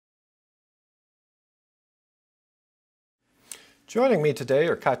Joining me today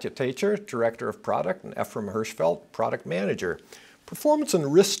are Katja Teacher, Director of Product, and Ephraim Hirschfeld, Product Manager. Performance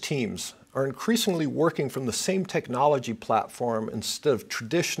and risk teams are increasingly working from the same technology platform instead of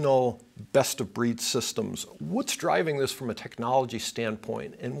traditional best-of-breed systems. What's driving this from a technology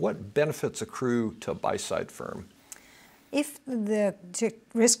standpoint, and what benefits accrue to a buy-side firm? If the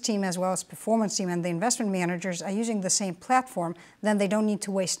risk team as well as performance team and the investment managers are using the same platform, then they don't need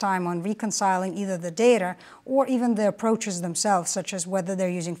to waste time on reconciling either the data or even the approaches themselves, such as whether they're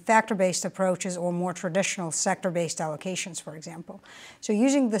using factor-based approaches or more traditional sector-based allocations, for example. So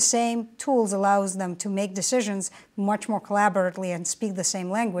using the same tools allows them to make decisions much more collaboratively and speak the same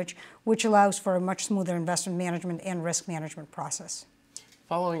language, which allows for a much smoother investment management and risk management process.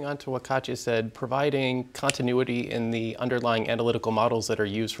 Following on to what Katja said, providing continuity in the underlying analytical models that are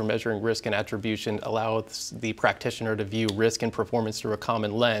used for measuring risk and attribution allows the practitioner to view risk and performance through a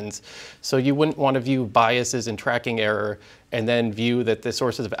common lens. So you wouldn't want to view biases and tracking error and then view that the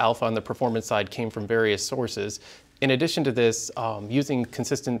sources of alpha on the performance side came from various sources. In addition to this, using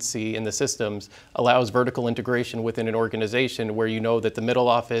consistency in the systems allows vertical integration within an organization where you know that the middle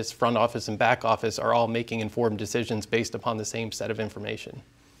office, front office, and back office are all making informed decisions based upon the same set of information.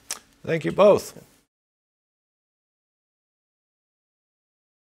 Thank you both.